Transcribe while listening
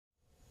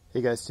Hey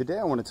guys, today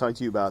I want to talk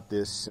to you about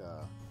this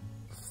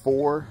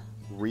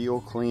 4-reel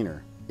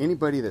cleaner.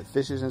 Anybody that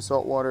fishes in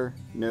saltwater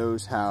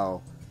knows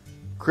how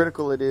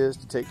critical it is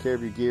to take care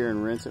of your gear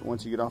and rinse it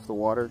once you get off the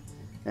water.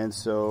 And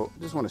so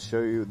I just want to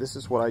show you, this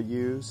is what I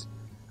use.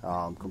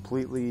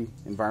 Completely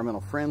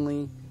environmental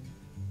friendly.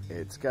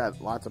 It's got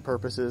lots of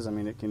purposes. I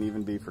mean, it can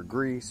even be for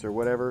grease or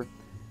whatever.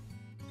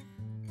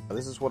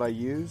 This is what I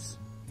use.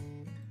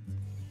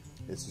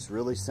 It's just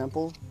really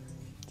simple.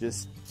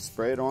 Just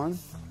spray it on.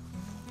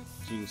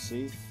 As you can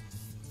see,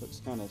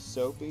 looks kind of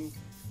soapy.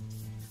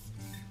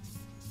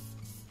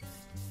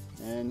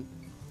 And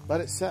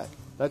let it set.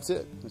 That's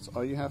it. That's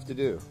all you have to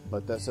do.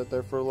 Let that sit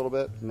there for a little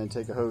bit and then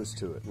take a hose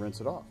to it. Rinse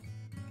it off.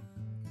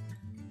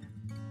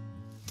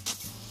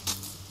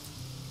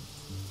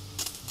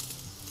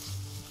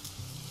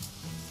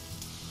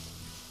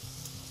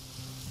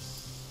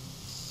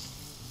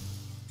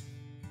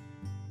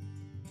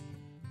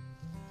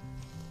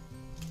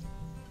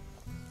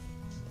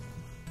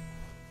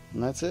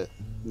 And that's it.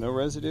 No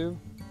residue.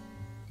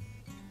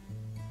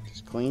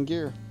 Just clean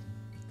gear.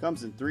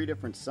 Comes in 3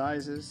 different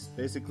sizes.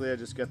 Basically, I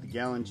just got the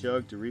gallon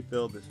jug to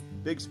refill this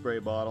big spray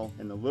bottle,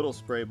 and the little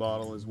spray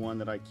bottle is one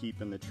that I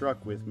keep in the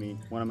truck with me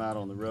when I'm out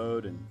on the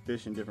road and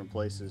fish in different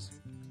places.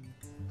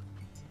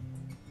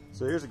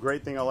 So here's a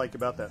great thing I like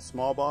about that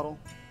small bottle.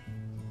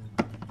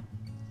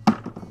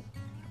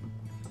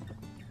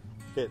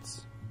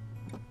 Fits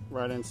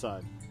right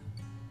inside.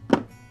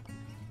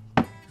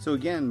 So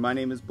again, my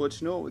name is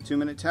Butch Newell with 2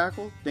 Minute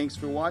Tackle. Thanks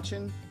for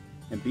watching,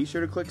 and be sure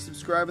to click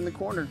subscribe in the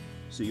corner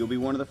so you'll be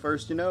one of the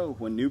first to know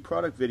when new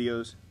product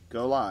videos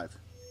go live.